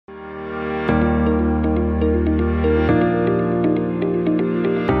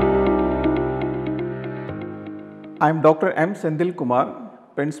I am Dr. M. Senthil Kumar,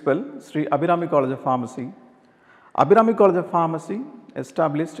 Principal, Sree Abirami College of Pharmacy. Abirami College of Pharmacy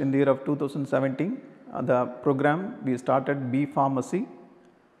established in the year of 2017. The program we started B Pharmacy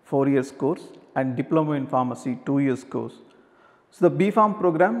 4 years course and Diploma in Pharmacy 2 years course. So, the B Pharm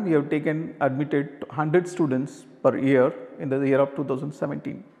program we have taken admitted 100 students per year in the year of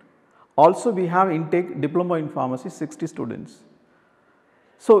 2017. Also we have intake Diploma in Pharmacy 60 students.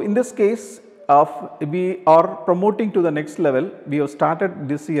 So, in this case we are promoting to the next level. We have started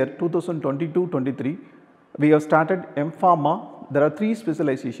this year 2022-23. We have started M-Pharma. There are 3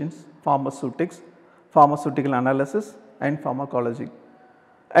 specializations: pharmaceutics, pharmaceutical analysis and pharmacology.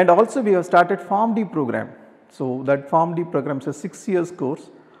 And also we have started PharmD program. So, that PharmD program is a 6 years course,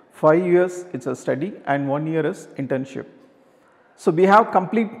 5 years it is a study and 1 year is internship. So, we have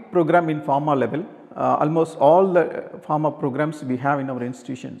complete program in pharma level, almost all the pharma programs we have in our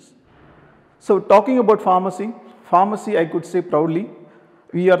institutions. So, talking about pharmacy I could say proudly,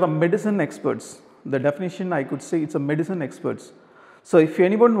 we are the medicine experts. The definition I could say it's a medicine experts. So, if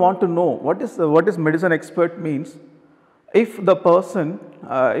anyone want to know what is medicine expert means, if the person,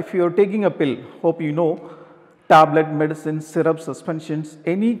 if you are taking a pill, hope you know, tablet, medicine, syrup, suspensions,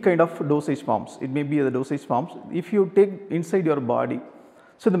 any kind of dosage forms, it may be the dosage forms, if you take inside your body.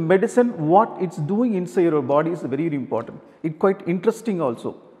 So, the medicine, what it's doing inside your body is very important. It's quite interesting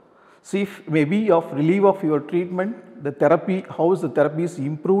also. See if maybe of relief of your treatment, the therapy, how is the therapy is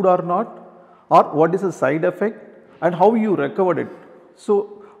improved or not, or what is the side effect and how you recovered it.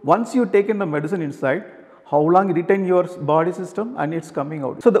 So, once you taken the medicine inside, how long it retain your body system and it's coming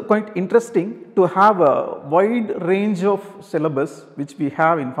out. So, the quite interesting to have a wide range of syllabus which we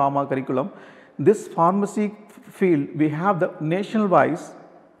have in pharma curriculum. This pharmacy field we have the national wise.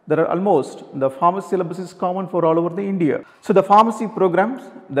 There are almost the pharmacy syllabus is common for all over the India. So, the pharmacy programs,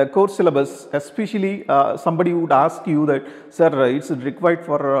 the course syllabus, especially somebody would ask you that, sir, it's required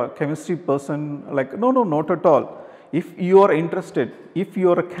for a chemistry person, like no, not at all. If you are interested, if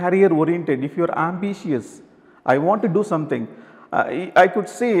you are career oriented, if you are ambitious, I want to do something. I could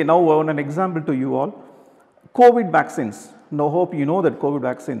say now on an example to you all, COVID vaccines. Now, hope you know that COVID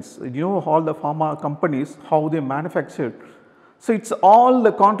vaccines, you know all the pharma companies, how they manufactured. So, it is all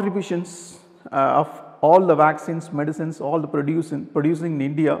the contributions of all the vaccines, medicines, all the producing in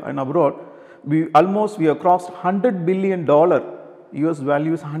India and abroad. We have crossed $100 billion, US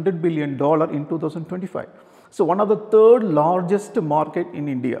value is $100 billion in 2025. So, one of the 3rd largest market in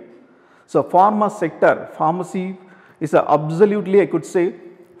India. So, pharma sector, pharmacy is a absolutely, I could say,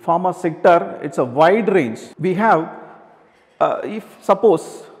 pharma sector, it is a wide range. We have, if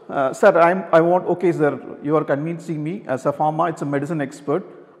suppose, sir, I want, okay sir, you are convincing me as a pharma, it's a medicine expert.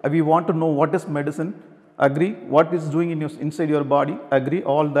 We want to know what is medicine, agree, what is doing in inside your body, agree,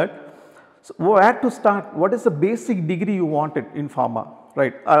 all that. So, where to start, what is the basic degree you wanted in pharma,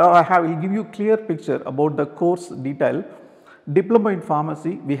 right? I will give you clear picture about the course detail. Diploma in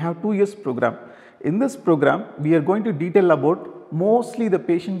Pharmacy, we have 2 years program. In this program, we are going to detail about mostly the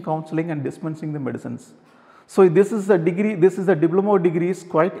patient counseling and dispensing the medicines. So, this is a degree, this is a diploma degree is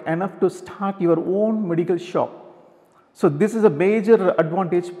quite enough to start your own medical shop. So, this is a major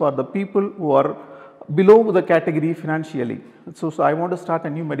advantage for the people who are below the category financially. So, I want to start a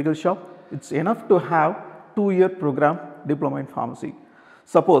new medical shop, it is enough to have 2-year program diploma in pharmacy.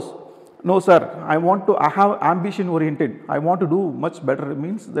 Suppose, no sir, I have ambition oriented, I want to do much better,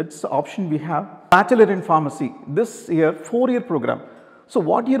 means that's the option we have. Bachelor in Pharmacy, this year 4-year program. So,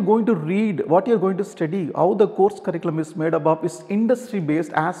 what you are going to read, what you are going to study, how the course curriculum is made up of is industry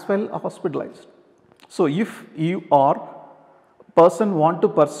based as well as hospitalized. So, if you are person want to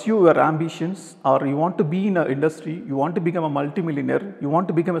pursue your ambitions or you want to be in an industry, you want to become a multimillionaire, you want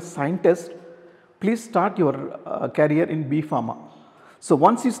to become a scientist, please start your career in B Pharma. So,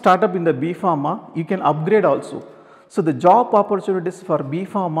 once you start up in the B Pharma, you can upgrade also. So, the job opportunities for B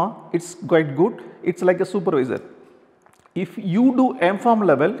Pharma, it's quite good, it's like a supervisor. If you do M-Pharm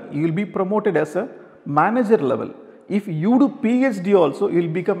level, you will be promoted as a manager level. If you do PhD also, you will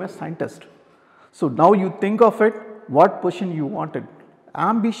become a scientist. So, now you think of it, what position you wanted.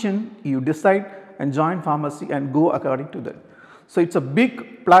 Ambition, you decide and join pharmacy and go according to that. So, it is a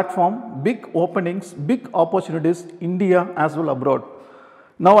big platform, big openings, big opportunities, India as well abroad.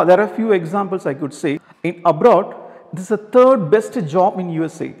 Now, there are a few examples I could say. In abroad, this is the 3rd best job in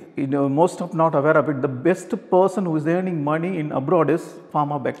USA. You know, most of not aware of it. The best person who is earning money in abroad is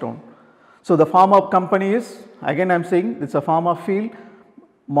pharma background. So, the pharma company is, again I am saying, it's a pharma field,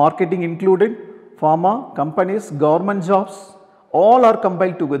 marketing included, pharma companies, government jobs, all are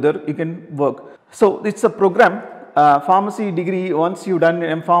combined together, you can work. So, it's a program Pharmacy degree, once you done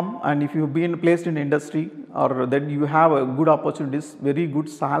M.Pharm and if you've been placed in industry, or then you have a good opportunities, very good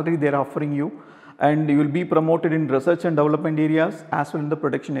salary they are offering you, and you will be promoted in research and development areas as well in the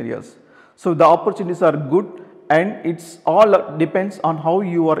production areas. So the opportunities are good, and it's all depends on how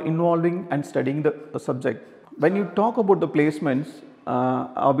you are involving and studying the subject. When you talk about the placements,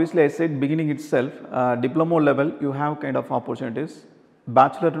 obviously I said beginning itself, diploma level you have kind of opportunities,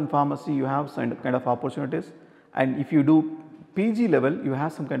 bachelor in pharmacy you have some kind of opportunities, and if you do PG level you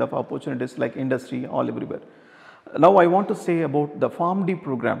have some kind of opportunities like industry all everywhere. Now I want to say about the PharmD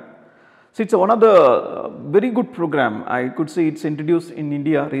program. So it's one of the very good program. I could say it's introduced in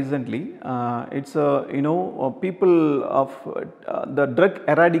India recently. It's people of the drug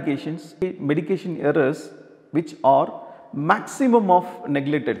eradications, medication errors which are maximum of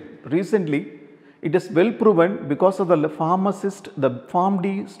neglected. Recently, it is well proven because of the pharmacist, the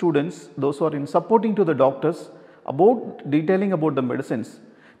PharmD students, those who are in supporting to the doctors about detailing about the medicines.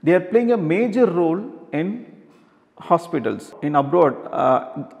 They are playing a major role in hospitals. In abroad,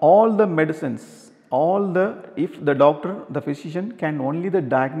 all the medicines, if the doctor, the physician can only the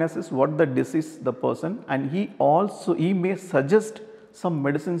diagnosis what the disease the person, and he may suggest some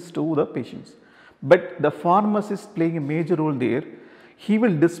medicines to the patients. But the pharmacist playing a major role there, he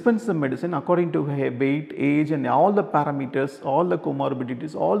will dispense the medicine according to weight, age and all the parameters, all the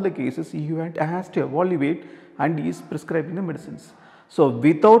comorbidities, all the cases he has to evaluate, and he is prescribing the medicines. So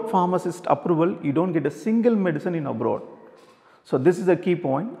without pharmacist approval, you don't get a single medicine in abroad. So this is a key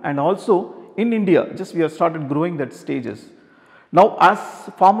point, and also in India, just we have started growing that stages. Now as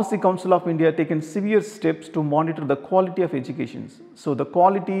Pharmacy Council of India taken severe steps to monitor the quality of education. So the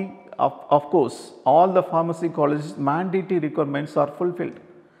quality of course, all the pharmacy colleges mandatory requirements are fulfilled.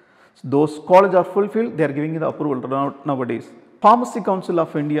 So those colleges are fulfilled, they are giving the approval nowadays. Pharmacy Council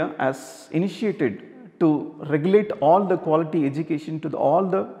of India has initiated to regulate all the quality education to all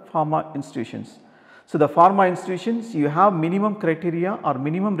the pharma institutions. So the pharma institutions, you have minimum criteria or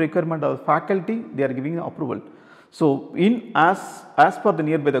minimum requirement of faculty, they are giving approval. So as per the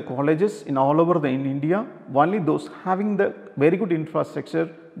nearby the colleges in all over in India, only those having the very good infrastructure,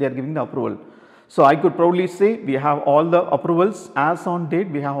 they are giving the approval. So I could proudly say we have all the approvals, as on date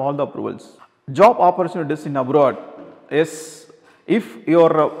we have all the approvals. Job opportunities in abroad is, if you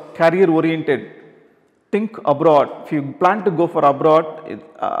are career oriented, think abroad. If you plan to go for abroad,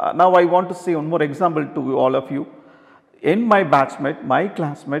 now I want to say one more example to all of you. In my batchmate, my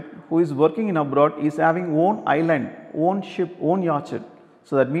classmate who is working in abroad is having own island, own ship, own yacht.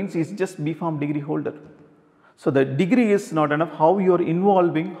 So that means he is just B.Pharm degree holder. So the degree is not enough. How you are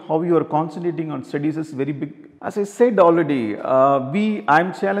involving, how you are concentrating on studies is very big. As I said already, I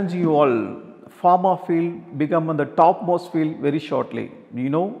am challenging you all. Pharma field become the topmost field very shortly.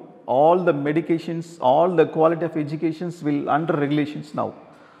 You know, all the medications, all the quality of educations will under regulations now.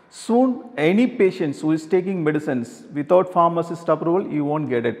 Soon, any patients who is taking medicines without pharmacist approval, you won't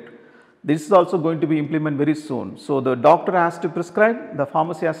get it. This is also going to be implemented very soon. So the doctor has to prescribe, the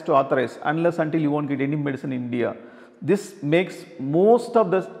pharmacy has to authorize, unless until you won't get any medicine in India. This makes most of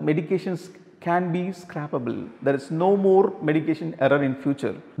the medications can be scrappable. There is no more medication error in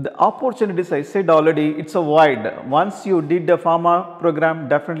future. The opportunities I said already, it's a wide. Once you did the pharma program,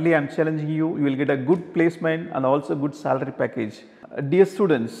 definitely I am challenging you, you will get a good placement and also good salary package. Dear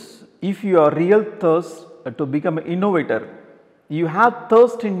students, if you are real thirst to become an innovator, you have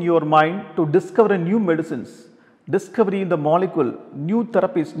thirst in your mind to discover new medicines, discovery in the molecule, new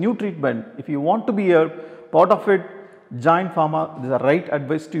therapies, new treatment. If you want to be a part of it, join pharma. This is the right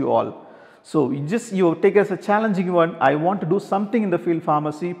advice to you all. So you take as a challenging one. I want to do something in the field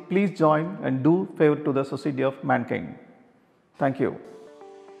pharmacy. Please join and do favor to the society of mankind. Thank you.